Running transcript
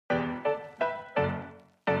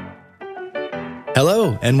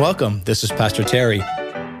Hello and welcome. This is Pastor Terry,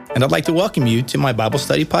 and I'd like to welcome you to my Bible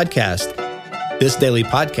study podcast. This daily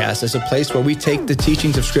podcast is a place where we take the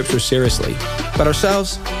teachings of Scripture seriously, but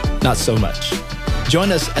ourselves, not so much.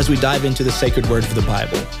 Join us as we dive into the sacred word of the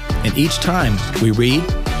Bible, and each time we read,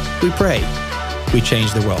 we pray, we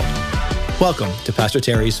change the world. Welcome to Pastor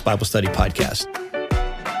Terry's Bible Study Podcast.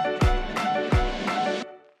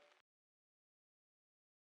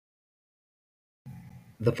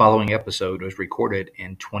 The following episode was recorded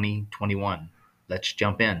in 2021. Let's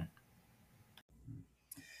jump in.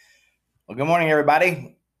 Well, good morning,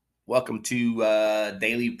 everybody. Welcome to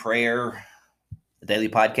Daily Prayer, the daily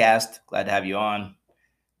podcast. Glad to have you on.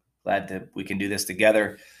 Glad that we can do this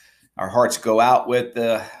together. Our hearts go out with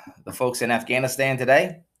the folks in Afghanistan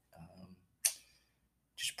today.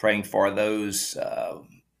 Just praying for those, the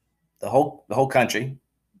whole country,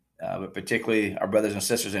 but particularly our brothers and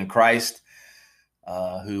sisters in Christ.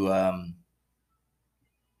 Who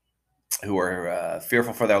are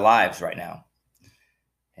fearful for their lives right now.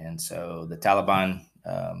 And so the Taliban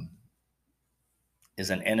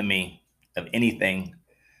is an enemy of anything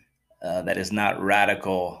that is not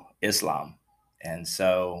radical Islam. And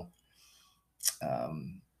so it's a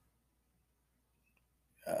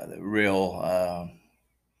real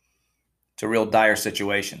dire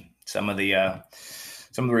situation. Some of the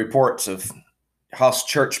reports of house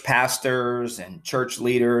church pastors and church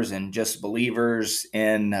leaders and just believers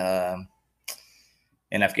in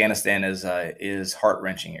Afghanistan is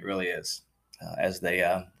heart-wrenching. It really is, as they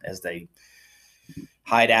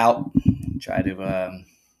hide out, try to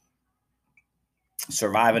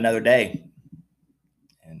survive another day.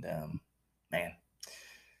 And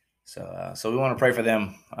so we want to pray for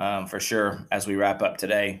them for sure as we wrap up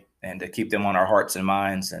today, and to keep them on our hearts and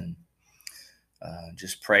minds, and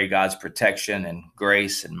just pray God's protection and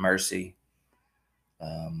grace and mercy.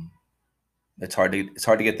 It's hard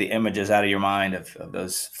to get the images out of your mind of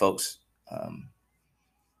those folks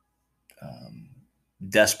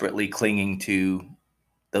desperately clinging to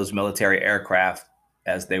those military aircraft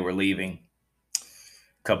as they were leaving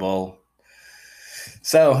Kabul.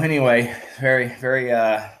 So anyway, very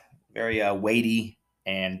weighty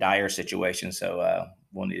and dire situation. So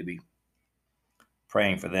we'll need to be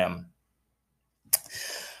praying for them.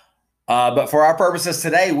 But for our purposes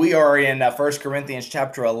today, we are in 1 Corinthians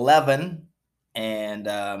chapter 11,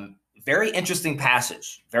 and very interesting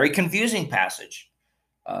passage, very confusing passage.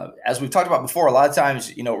 As we've talked about before, a lot of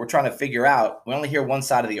times, we're trying to figure out, we only hear one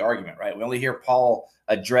side of the argument, right? We only hear Paul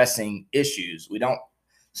addressing issues.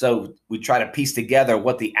 So we try to piece together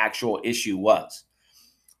what the actual issue was.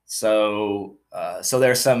 So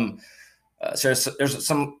there's some,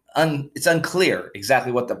 it's unclear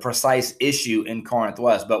exactly what the precise issue in Corinth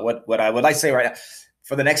was. But what I would like to say right now,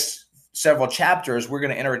 for the next several chapters, we're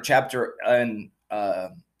going to enter a chapter in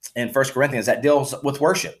 1 Corinthians that deals with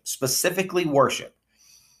worship, specifically worship.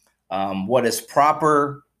 What is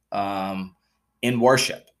proper in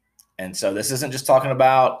worship. And so this isn't just talking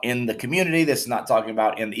about in the community. This is not talking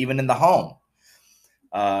about even in the home.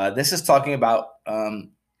 This is talking about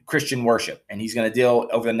Christian worship. And he's going to deal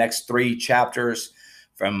over the next 3 chapters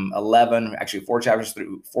from 11, actually 4 chapters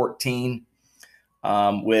through 14,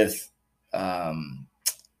 with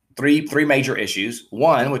three major issues.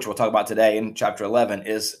 One, which we'll talk about today in chapter 11,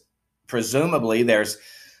 is presumably there's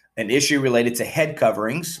an issue related to head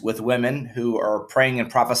coverings with women who are praying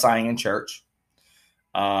and prophesying in church.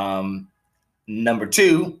 Number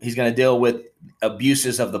 2, he's going to deal with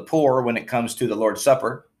abuses of the poor when it comes to the Lord's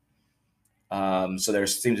Supper. So there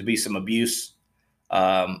seems to be some abuse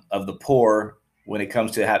of the poor when it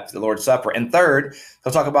comes to the Lord's Supper. And third,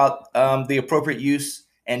 he'll talk about the appropriate use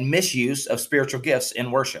and misuse of spiritual gifts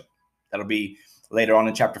in worship. That'll be later on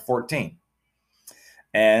in chapter 14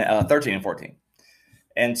 and 13 and 14.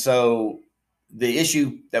 And so the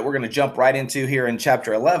issue that we're going to jump right into here in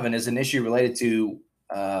chapter 11 is an issue related to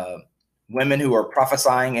women who are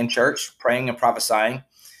prophesying in church, praying and prophesying.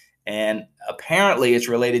 And apparently it's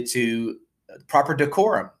related to proper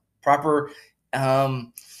decorum, proper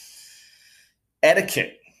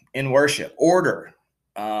etiquette in worship, order.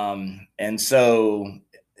 And so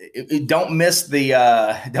don't miss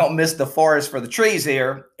the forest for the trees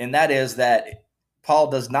here. And that is that Paul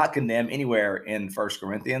does not condemn anywhere in 1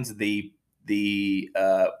 Corinthians the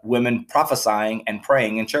women prophesying and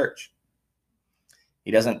praying in church. He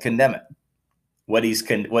doesn't condemn it. What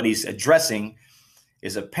he's addressing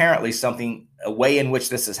is apparently a way in which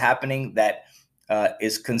this is happening that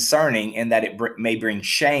is concerning, in that it may bring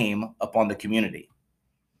shame upon the community.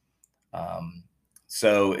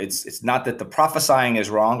 So it's not that the prophesying is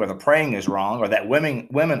wrong or the praying is wrong or that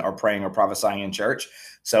women are praying or prophesying in church.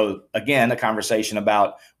 So again, a conversation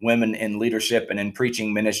about women in leadership and in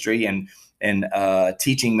preaching ministry and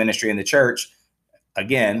teaching ministry in the church.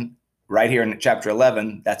 Again, right here in chapter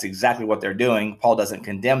 11, that's exactly what they're doing. Paul doesn't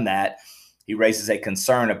condemn that. He raises a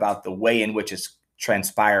concern about the way in which it's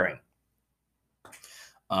transpiring.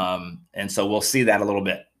 And so we'll see that a little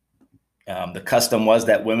bit. The custom was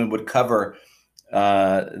that women would cover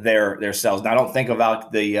their selves. Now, I don't think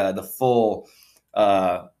about the full,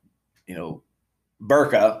 burqa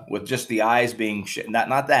with just the eyes being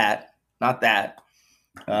not that,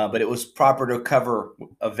 but it was proper to cover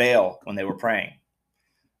a veil when they were praying.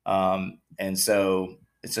 And so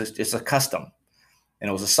it's a custom, and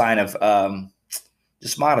it was a sign of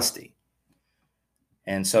just modesty.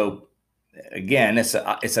 And so again, this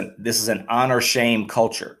is an honor shame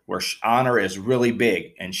culture where honor is really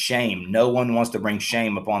big and shame. No one wants to bring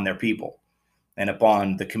shame upon their people and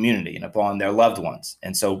upon the community and upon their loved ones.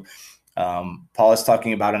 And so Paul is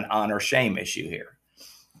talking about an honor shame issue here.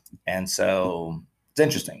 And so it's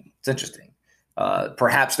interesting.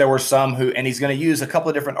 Perhaps there were some who, and he's going to use a couple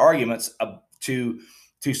of different arguments to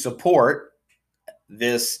support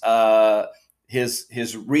this,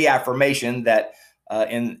 his reaffirmation that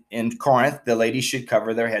in Corinth, the ladies should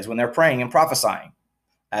cover their heads when they're praying and prophesying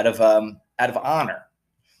out of honor.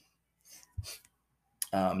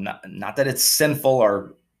 Not that it's sinful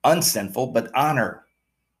or unsinful, but honor,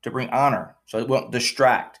 to bring honor, so it won't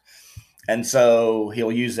distract. And so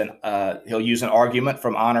he'll use an argument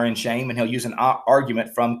from honor and shame, and he'll use an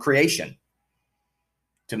argument from creation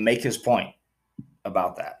to make his point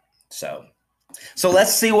about that. So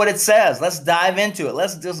let's see what it says. Let's dive into it.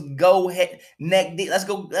 Let's just go neck deep.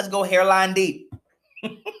 Let's go hairline deep.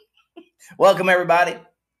 Welcome, everybody.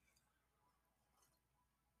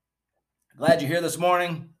 Glad you're here this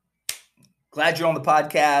morning. Glad you're on the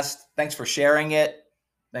podcast. Thanks for sharing it.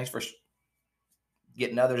 Thanks for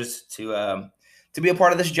getting others to be a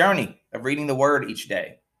part of this journey of reading the Word each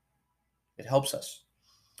day. It helps us.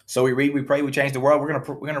 So we read, we pray, we change the world. We're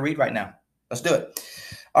gonna read right now. Let's do it.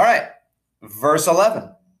 All right, verse 11.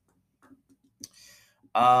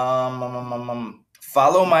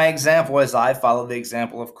 Follow my example as I follow the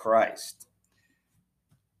example of Christ.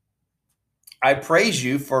 I praise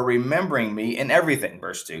you for remembering me in everything,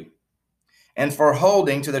 verse 2, and for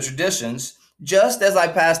holding to the traditions just as I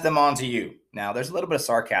passed them on to you. Now, there's a little bit of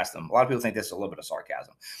sarcasm. A lot of people think this is a little bit of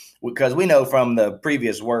sarcasm because we know from the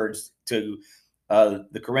previous words to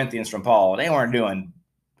the Corinthians from Paul, they weren't doing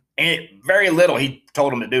very little. He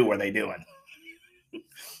told them to do what they doing.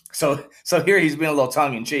 So here he's being a little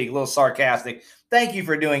tongue-in-cheek, a little sarcastic. Thank you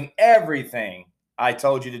for doing everything I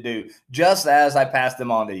told you to do, just as I passed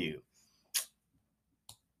them on to you.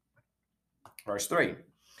 Verse 3.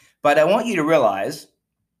 But I want you to realize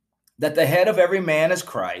that the head of every man is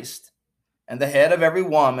Christ, and the head of every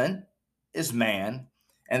woman is man,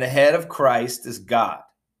 and the head of Christ is God.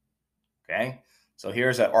 Okay? So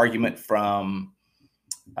here's an argument from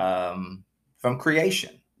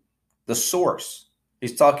creation, the source.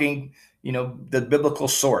 He's talking, the biblical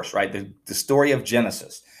source, right? The story of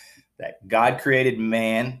Genesis, that God created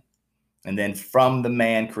man, and then from the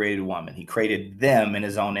man created woman. He created them in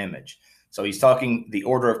his own image. So he's talking the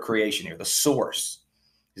order of creation here, the source.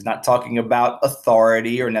 He's not talking about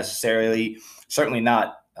authority or certainly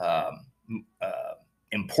not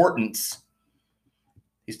importance.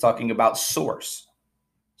 He's talking about source.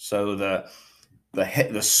 So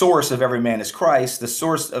the source of every man is Christ. The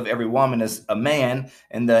source of every woman is a man,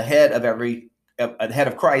 and the head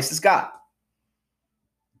of Christ is God.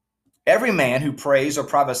 Every man who prays or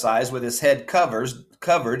prophesies with his head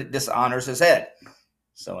covered dishonors his head.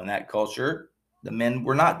 So in that culture, the men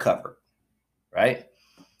were not covered, right?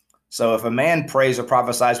 So if a man prays or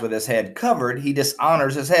prophesies with his head covered, he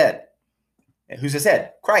dishonors his head. And who's his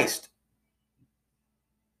head? Christ.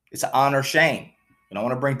 It's an honor shame. We don't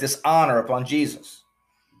want to bring dishonor upon Jesus.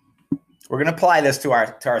 We're going to apply this to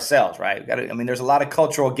ourselves, right? There's a lot of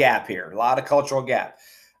cultural gap here.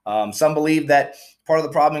 Some believe that part of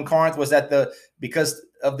the problem in Corinth was that because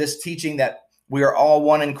of this teaching that we are all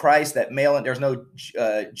one in Christ, that male and there's no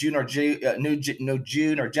Jew nor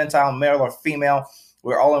Gentile, male or female.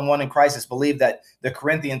 We're all in one in Christ. It's believed that the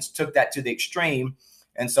Corinthians took that to the extreme,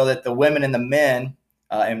 and so that the women and the men,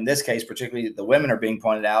 in this case, particularly the women, are being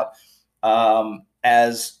pointed out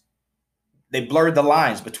as they blurred the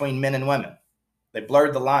lines between men and women. They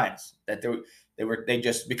blurred the lines that they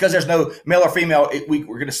just because there's no male or female. We're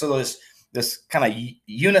going to see this kind of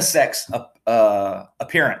unisex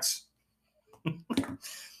appearance.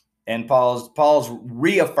 And Paul's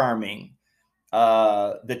reaffirming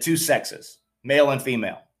the two sexes, male and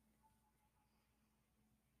female.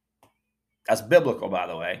 That's biblical, by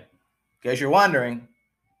the way. In case you're wondering,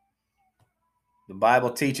 the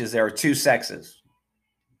Bible teaches there are two sexes,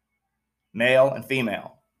 male and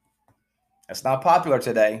female. That's not popular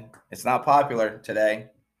today. It's not popular today.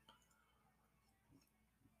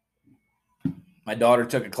 My daughter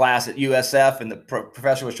took a class at USF, and the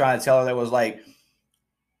professor was trying to tell her there was like,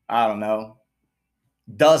 I don't know,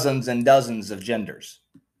 dozens and dozens of genders.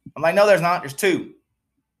 I'm like, no, there's not. There's two,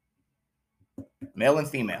 male and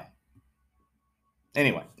female.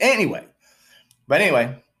 Anyway,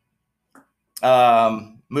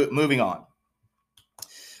 moving on.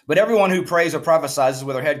 But everyone who prays or prophesies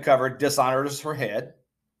with her head covered dishonors her head.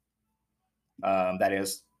 That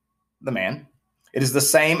is the man. It is the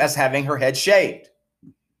same as having her head shaved.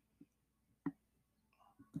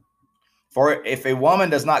 For if a woman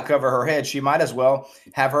does not cover her head, she might as well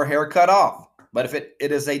have her hair cut off. But if it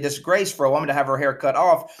is a disgrace for a woman to have her hair cut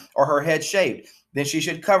off or her head shaved, then she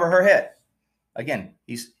should cover her head. Again,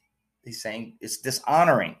 he's saying it's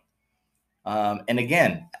dishonoring. And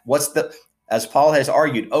again, as Paul has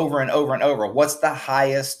argued over and over and over, what's the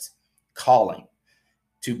highest calling?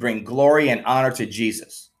 To bring glory and honor to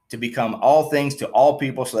Jesus, to become all things to all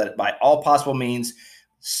people, so that by all possible means,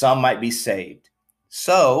 some might be saved.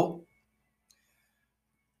 So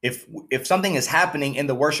if something is happening in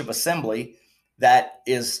the worship assembly that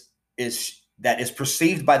is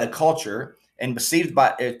perceived by the culture and perceived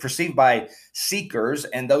by seekers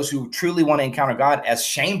and those who truly want to encounter God as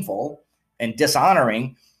shameful and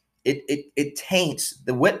dishonoring, it taints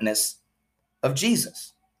the witness of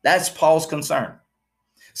Jesus. That's Paul's concern.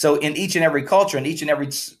 So in each and every culture, in each and every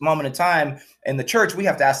moment of time in the church, we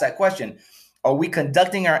have to ask that question. Are we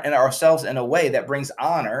conducting ourselves in a way that brings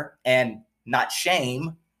honor and not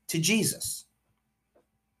shame to Jesus?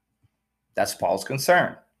 That's Paul's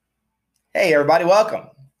concern. Hey, everybody, welcome.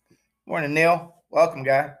 Morning, Neil. Welcome,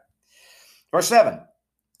 guy. Verse 7.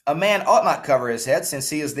 A man ought not cover his head, since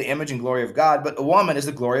he is the image and glory of God, but a woman is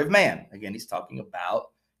the glory of man. Again, he's talking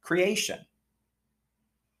about creation.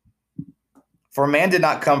 For man did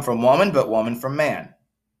not come from woman, but woman from man.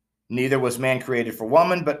 Neither was man created for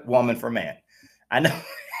woman, but woman for man. I know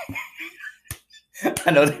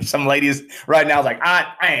there's some ladies right now like,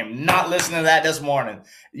 I am not listening to that this morning.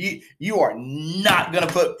 You are not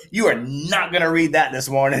gonna read that this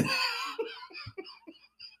morning.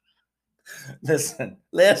 Listen,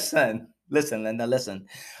 Linda, listen.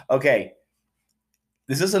 Okay.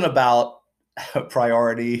 This isn't about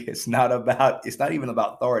priority. It's not even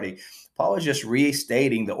about authority. Paul is just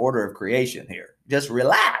restating the order of creation here. Just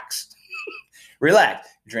relax. Relax.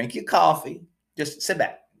 Drink your coffee. Just sit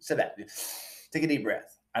back. Take a deep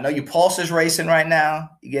breath. I know your pulse is racing right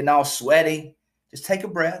now. You're getting all sweaty. Just take a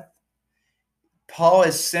breath. Paul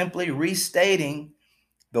is simply restating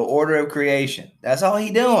the order of creation. That's all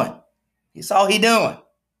he's doing. That's all he's doing.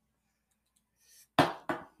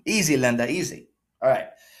 Easy, Linda. Easy. All right.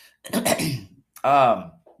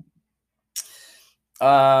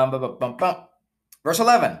 Verse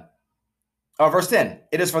 11. Verse 10.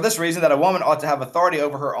 It is for this reason that a woman ought to have authority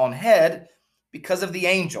over her own head, because of the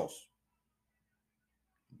angels.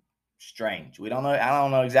 Strange. I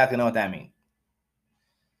don't exactly know what that means.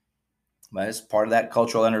 But it's part of that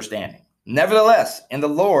cultural understanding. Nevertheless, in the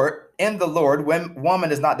Lord, when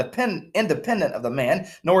woman is not independent of the man,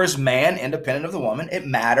 nor is man independent of the woman, it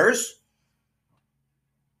matters.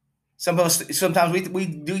 Sometimes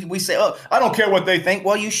we say, oh, I don't care what they think.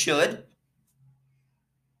 Well, you should.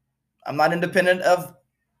 I'm not independent of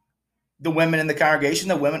the women in the congregation.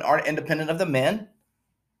 The women aren't independent of the men.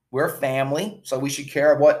 We're a family, so we should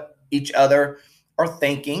care what each other are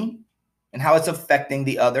thinking and how it's affecting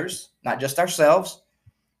the others, not just ourselves.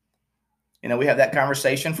 We have that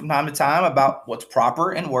conversation from time to time about what's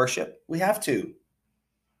proper in worship. We have to,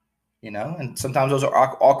 and sometimes those are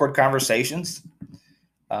awkward conversations.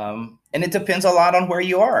 And it depends a lot on where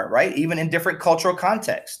you are, right? Even in different cultural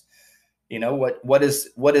contexts, what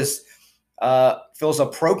feels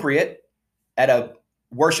appropriate at a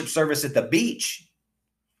worship service at the beach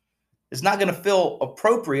is not going to feel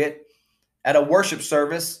appropriate at a worship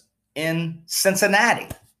service in Cincinnati.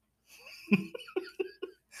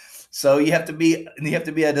 So you have to be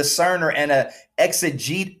a discerner and a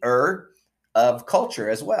exegeter of culture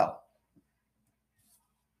as well.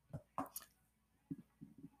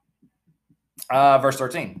 Verse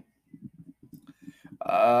 13.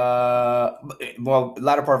 Latter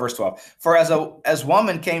part of verse 12. For as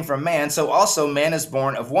woman came from man, so also man is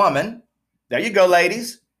born of woman. There you go,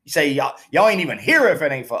 ladies. You say y'all ain't even here if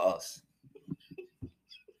it ain't for us.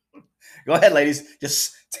 Go ahead, ladies.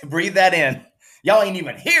 Just breathe that in. Y'all ain't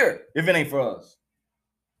even here if it ain't for us.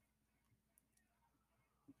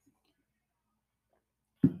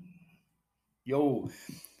 Yo,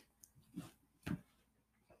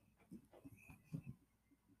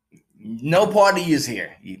 no part of you is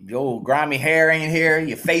here. Your grimy hair ain't here.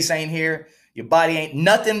 Your face ain't here. Your body ain't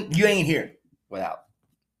nothing. You ain't here without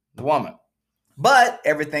the woman. But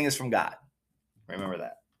everything is from God. Remember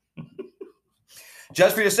that.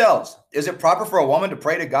 Judge for yourselves. Is it proper for a woman to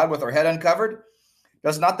pray to God with her head uncovered?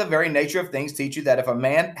 Does not the very nature of things teach you that if a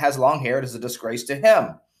man has long hair, it is a disgrace to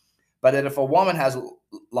him? But that if a woman has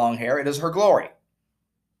long hair, it is her glory.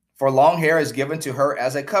 For long hair is given to her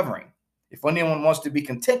as a covering. If anyone wants to be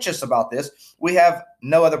contentious about this, we have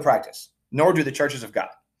no other practice, nor do the churches of God.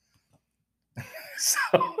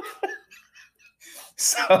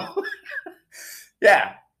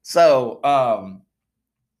 Yeah. So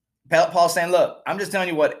Paul's saying, look, I'm just telling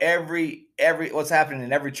you what what's happening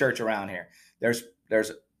in every church around here. There's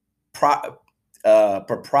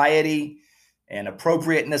propriety and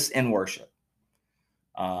appropriateness in worship.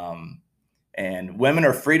 And women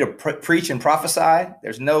are free to preach and prophesy.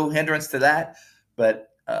 There's no hindrance to that. But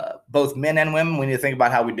both men and women, we need to think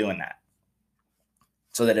about how we're doing that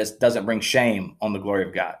so that it doesn't bring shame on the glory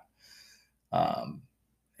of God.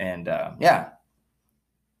 Yeah.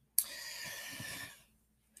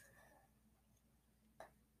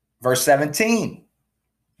 Verse 17.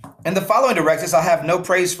 In the following directives, I have no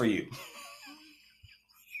praise for you.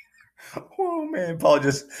 Oh man, Paul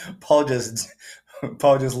just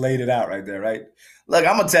laid it out right there, right? Look,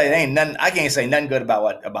 I'm gonna tell you, there ain't nothing. I can't say nothing good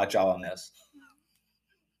about y'all on this.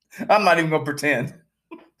 I'm not even gonna pretend.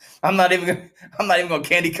 I'm not even gonna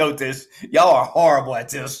candy coat this. Y'all are horrible at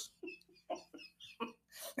this.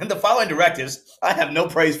 In the following directives, I have no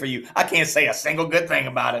praise for you. I can't say a single good thing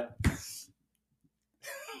about it.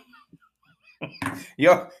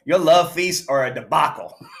 Your love feasts are a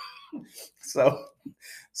debacle. So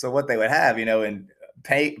what they would have, in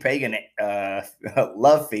pagan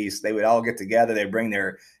love feasts, they would all get together. They'd bring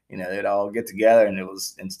their, they'd all get together,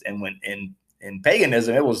 and when in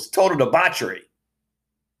paganism, it was total debauchery.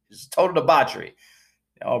 It's total debauchery.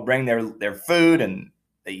 They all bring their food, and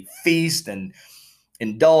they feast and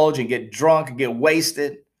indulge and get drunk and get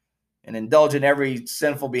wasted and indulge in every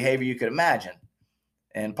sinful behavior you could imagine.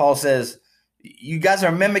 And Paul says, you guys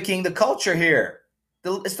are mimicking the culture here.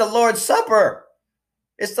 It's the Lord's Supper.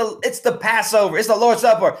 It's the Passover. It's the Lord's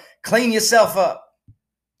Supper. Clean yourself up.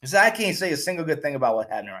 You see, I can't say a single good thing about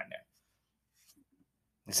what's happening right now.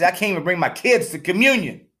 You see, I can't even bring my kids to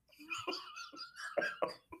communion.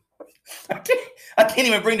 I can't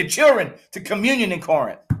even bring the children to communion in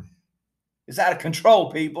Corinth. It's out of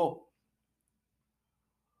control, people.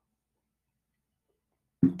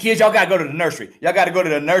 Kids, y'all got to go to the nursery. Y'all got to go to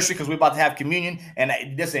the nursery because we're about to have communion, and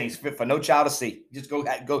this ain't fit for no child to see. Just go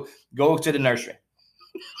to the nursery.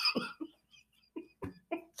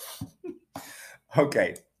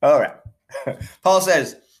 Okay. All right. Paul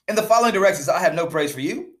says, in the following directions, I have no praise for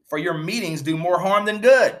you, for your meetings do more harm than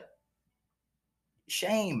good.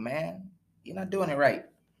 Shame, man. You're not doing it right.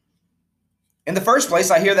 In the first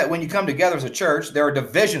place, I hear that when you come together as a church, there are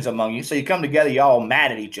divisions among you. So you come together, you're all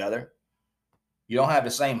mad at each other. You don't have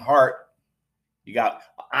the same heart.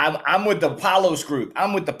 I'm with the Apollos group.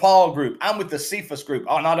 I'm with the Paul group. I'm with the Cephas group.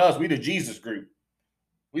 Oh, not us. We the Jesus group.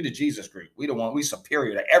 We the Jesus group. We the one. We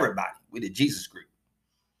superior to everybody. We the Jesus group.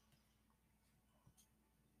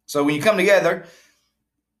 So when you come together,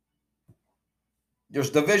 there's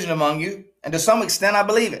division among you, and to some extent, I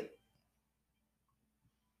believe it.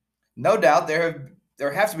 No doubt there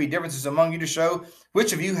have to be differences among you to show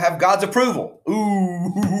which of you have God's approval.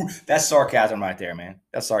 Ooh, that's sarcasm right there, man.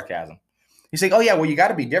 That's sarcasm. You say, oh yeah, well, you got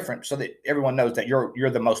to be different so that everyone knows that you're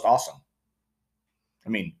the most awesome. I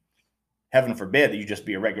mean, heaven forbid that you just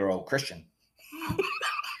be a regular old Christian.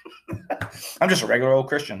 I'm just a regular old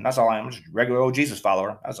Christian. That's all I am. I'm just a regular old Jesus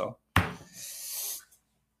follower. That's all.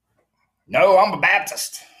 No, I'm a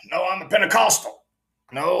Baptist. No, I'm a Pentecostal.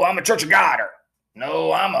 No, I'm a Church of God. Or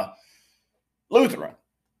no, I'm a Lutheran.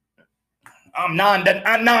 I'm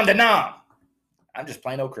non-denom. I'm just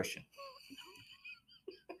plain old Christian.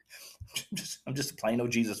 I'm just a plain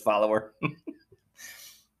old Jesus follower.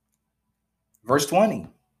 Verse 20.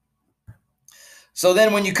 So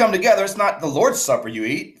then when you come together, it's not the Lord's Supper you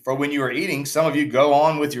eat. For when you are eating, some of you go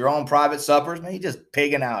on with your own private suppers. Man, you're just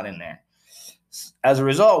pigging out in there. As a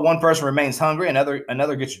result, one person remains hungry,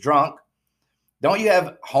 another gets drunk. Don't you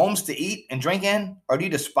have homes to eat and drink in? Or do you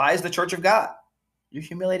despise the church of God? You're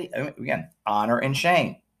humiliating, again, honor and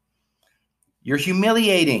shame. You're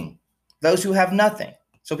humiliating those who have nothing.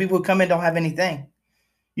 So people who come in don't have anything.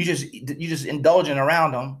 You just indulging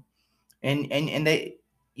around them and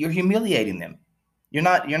you're humiliating them. You're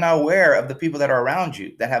not aware of the people that are around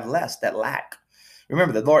you that have less, that lack.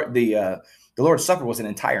 Remember, the Lord's Supper was an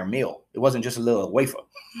entire meal. It wasn't just a little wafer.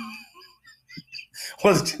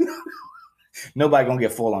 Nobody gonna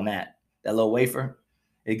get full on that. That little wafer,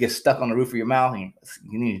 it gets stuck on the roof of your mouth, and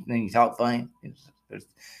you talk funny. You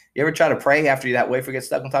ever try to pray after that wafer gets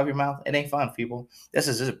stuck on top of your mouth? It ain't fun, people. This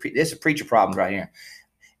is a preacher problem right here.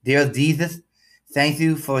 Dear Jesus, thank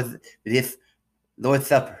you for this Lord's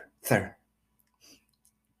Supper, sir.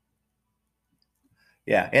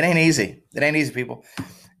 Yeah, it ain't easy. It ain't easy, people.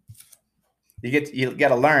 You got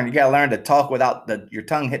to learn to talk without your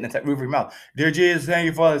tongue hitting the roof of your mouth. Dear Jesus, thank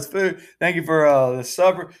you for this food. Thank you for the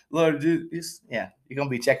supper, Lord Jesus. Yeah, you're gonna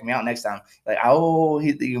be checking me out next time. Like, you'll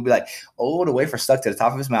be like, oh, the wafer stuck to the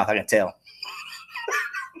top of his mouth. I can tell.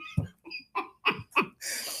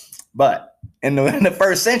 But in the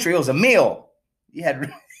first century, it was a meal. You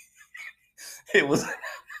had it was.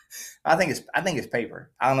 I think it's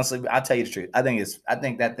paper. Honestly, I'll tell you the truth. I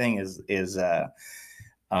think that thing is a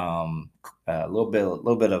little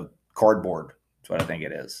bit of cardboard. That's what I think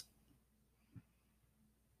it is.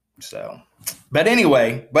 So, but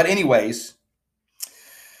anyways,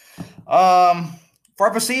 for I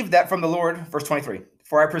perceived that from the Lord, verse 23.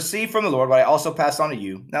 For I perceived from the Lord what I also passed on to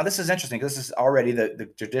you. Now, this is interesting because this is already the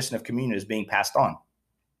tradition of communion is being passed on.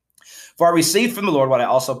 For I received from the Lord what I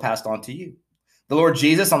also passed on to you. The Lord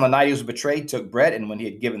Jesus, on the night he was betrayed, took bread, and when he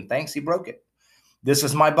had given thanks, he broke it. This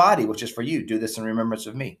is my body, which is for you. Do this in remembrance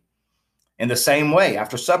of me. In the same way,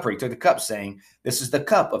 after supper, he took the cup, saying, this is the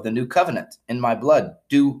cup of the new covenant in my blood.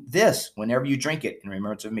 Do this whenever you drink it in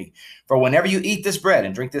remembrance of me. For whenever you eat this bread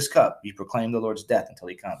and drink this cup, you proclaim the Lord's death until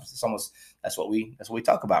he comes. That's what we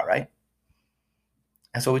talk about, right?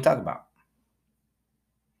 That's what we talk about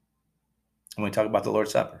when we talk about the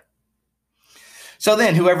Lord's Supper. So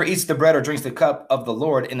then, whoever eats the bread or drinks the cup of the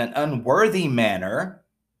Lord in an unworthy manner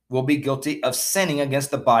will be guilty of sinning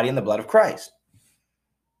against the body and the blood of Christ.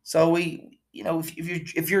 So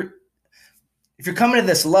if you're coming to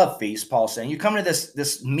this love feast, Paul's saying, you're coming to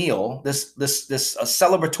this meal, this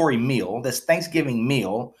celebratory meal, this Thanksgiving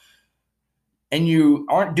meal, and you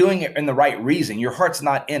aren't doing it in the right reason, your heart's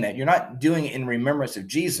not in it, you're not doing it in remembrance of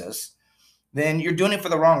Jesus, then you're doing it for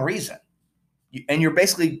the wrong reason. And you're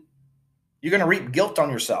going to reap guilt on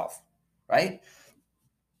yourself, right?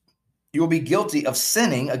 You will be guilty of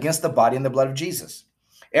sinning against the body and the blood of Jesus.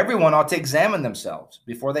 Everyone ought to examine themselves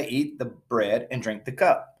before they eat the bread and drink the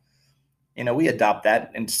cup. We adopt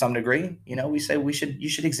that in some degree. We say you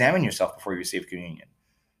should examine yourself before you receive communion.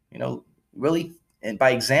 Really, and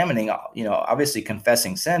by examining, obviously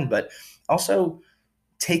confessing sin, but also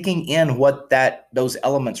taking in what those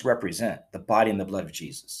elements represent, the body and the blood of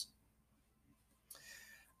Jesus.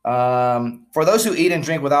 For those who eat and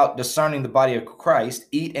drink without discerning the body of Christ,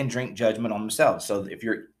 eat and drink judgment on themselves. So if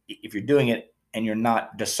you're doing it and you're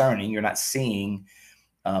not discerning, you're not seeing,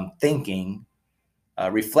 thinking,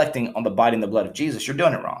 reflecting on the body and the blood of Jesus, you're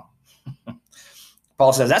doing it wrong.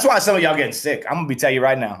 Paul says, that's why some of y'all getting sick. I'm going to tell you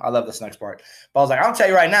right now. I love this next part. Paul's like, I'll tell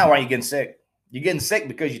you right now why you're getting sick. You're getting sick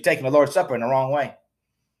because you're taking the Lord's Supper in the wrong way.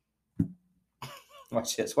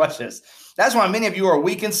 Watch this. That's why many of you are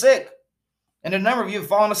weak and sick. And a number of you have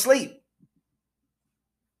fallen asleep.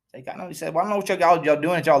 He said, well, I know what y'all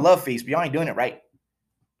doing at y'all love feast, but y'all ain't doing it right.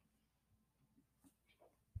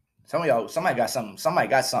 Some of y'all, somebody got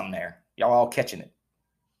something there. Y'all all catching it.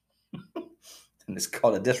 And it's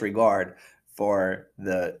called a disregard for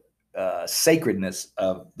the sacredness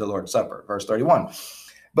of the Lord's Supper. Verse 31.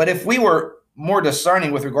 But if we were more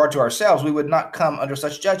discerning with regard to ourselves, we would not come under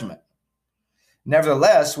such judgment.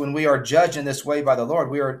 Nevertheless, when we are judged in this way by the Lord,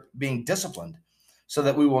 we are being disciplined so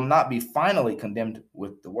that we will not be finally condemned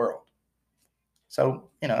with the world. So,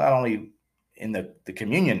 not only in the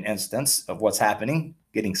communion instance of what's happening,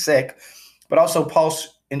 getting sick, but also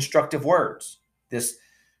Paul's instructive words.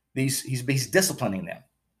 He's disciplining them.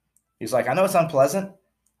 He's like, I know it's unpleasant,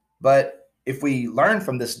 but if we learn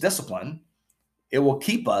from this discipline, it will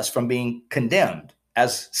keep us from being condemned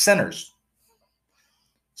as sinners.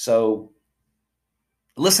 So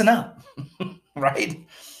listen up, right?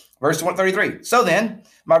 Verse 133. So then,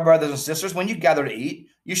 my brothers and sisters, when you gather to eat,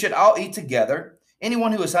 you should all eat together.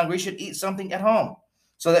 Anyone who is hungry should eat something at home,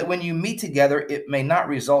 so that when you meet together, it may not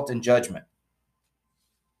result in judgment.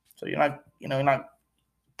 So you're not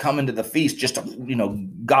coming to the feast just to,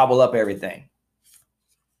 gobble up everything.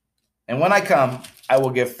 And when I come, I will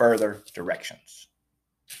give further directions.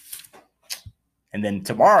 And then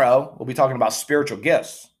tomorrow, we'll be talking about spiritual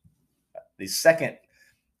gifts. The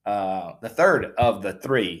third of the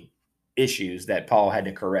three issues that Paul had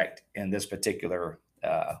to correct in this particular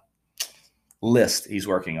list he's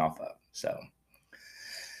working off of. So,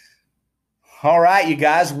 all right, you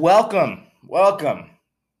guys, welcome.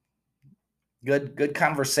 Good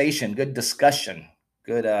conversation, good discussion,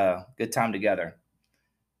 good time together.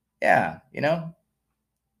 Yeah,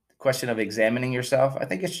 question of examining yourself. I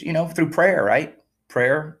think it's, through prayer, right?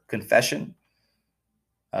 Prayer, confession,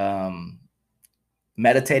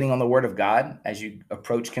 meditating on the Word of God as you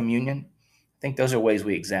approach communion. I think those are ways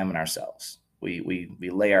we examine ourselves. We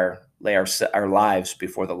lay our lives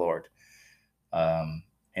before the Lord,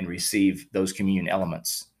 and receive those communion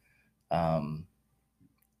elements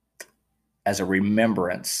as a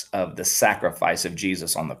remembrance of the sacrifice of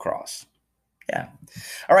Jesus on the cross. Yeah.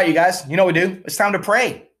 All right, you guys, you know what we do? It's time to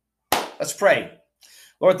pray. Let's pray.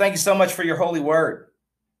 Lord, thank you so much for your holy word.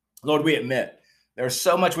 Lord, we admit there's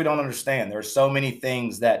so much we don't understand. There are so many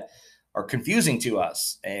things that are confusing to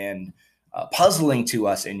us and puzzling to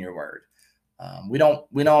us in your word. We don't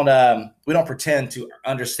pretend to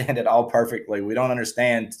understand it all perfectly. We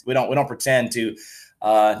don't pretend to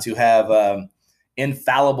have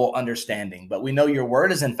infallible understanding, but we know your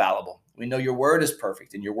word is infallible. We know your word is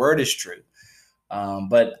perfect and your word is true.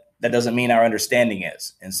 But that doesn't mean our understanding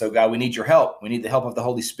is. And so, God, we need your help. We need the help of the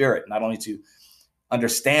Holy Spirit, not only to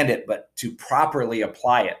understand it, but to properly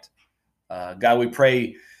apply it. God, we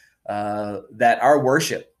pray that our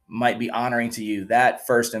worship might be honoring to you. That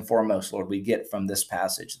first and foremost, Lord, we get from this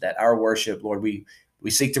passage, that our worship, Lord, we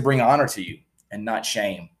seek to bring honor to you and not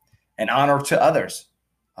shame, and honor to others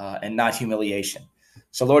and not humiliation.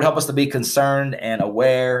 So, Lord, help us to be concerned and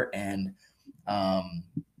aware and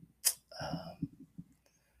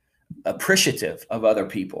appreciative of other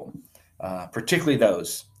people, particularly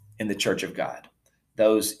those in the church of God,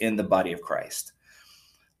 those in the body of Christ.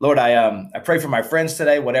 Lord, I pray for my friends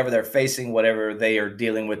today, whatever they're facing, whatever they are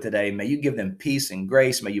dealing with today. May you give them peace and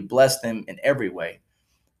grace. May you bless them in every way,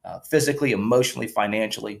 physically, emotionally,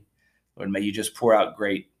 financially. Lord, may you just pour out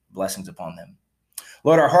great blessings upon them.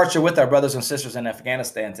 Lord, our hearts are with our brothers and sisters in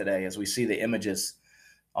Afghanistan today as we see the images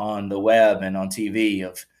on the web and on TV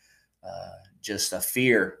of just a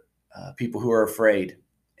fear, people who are afraid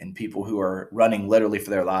and people who are running literally for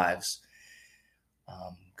their lives.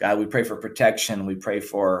 God, we pray for protection. We pray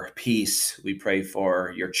for peace. We pray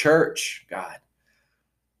for your church, God.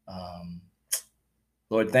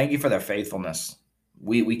 Lord, thank you for their faithfulness.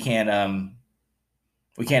 We can't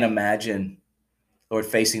imagine, Lord,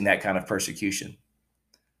 facing that kind of persecution.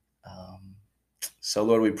 So,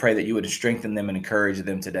 Lord, we pray that you would strengthen them and encourage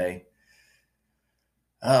them today.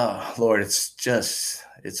 Oh, Lord,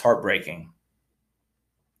 it's heartbreaking.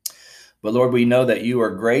 But Lord, we know that you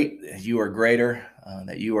are great, you are greater,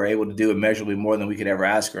 that you are able to do immeasurably more than we could ever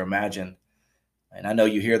ask or imagine. And I know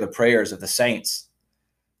you hear the prayers of the saints.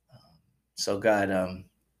 So God,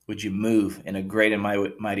 would you move in a great and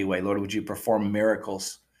mighty way? Lord, would you perform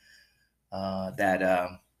miracles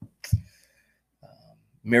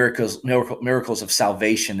miracles of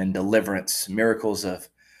salvation and deliverance, miracles of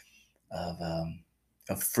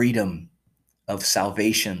freedom, of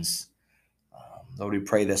salvations. Lord, we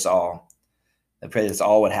pray this all. I pray this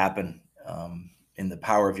all would happen in the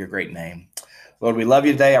power of your great name. Lord, we love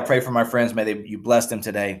you today. I pray for my friends. May you bless them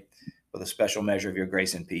today with a special measure of your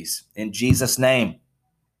grace and peace. In Jesus' name,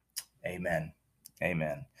 amen.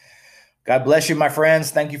 Amen. God bless you, my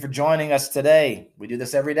friends. Thank you for joining us today. We do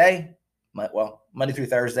this every day. Well, Monday through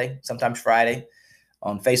Thursday, sometimes Friday,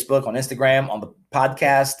 on Facebook, on Instagram, on the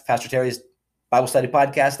podcast, Pastor Terry's Bible Study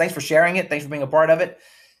Podcast. Thanks for sharing it. Thanks for being a part of it.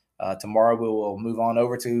 Tomorrow we will move on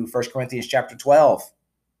over to 1 Corinthians chapter 12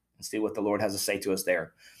 and see what the Lord has to say to us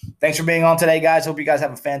there. Thanks for being on today, guys. Hope you guys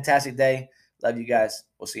have a fantastic day. Love you guys.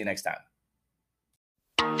 We'll see you next time.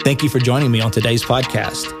 Thank you for joining me on today's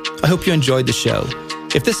podcast. I hope you enjoyed the show.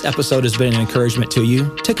 If this episode has been an encouragement to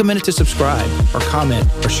you, take a minute to subscribe or comment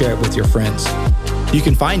or share it with your friends. You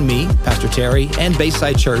can find me, Pastor Terry, and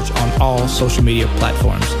Bayside Church on all social media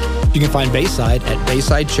platforms. You can find Bayside at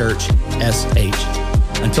Bayside Church SH.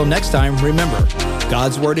 Until next time, remember,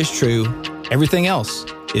 God's word is true. Everything else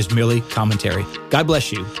is merely commentary. God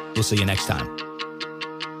bless you. We'll see you next time.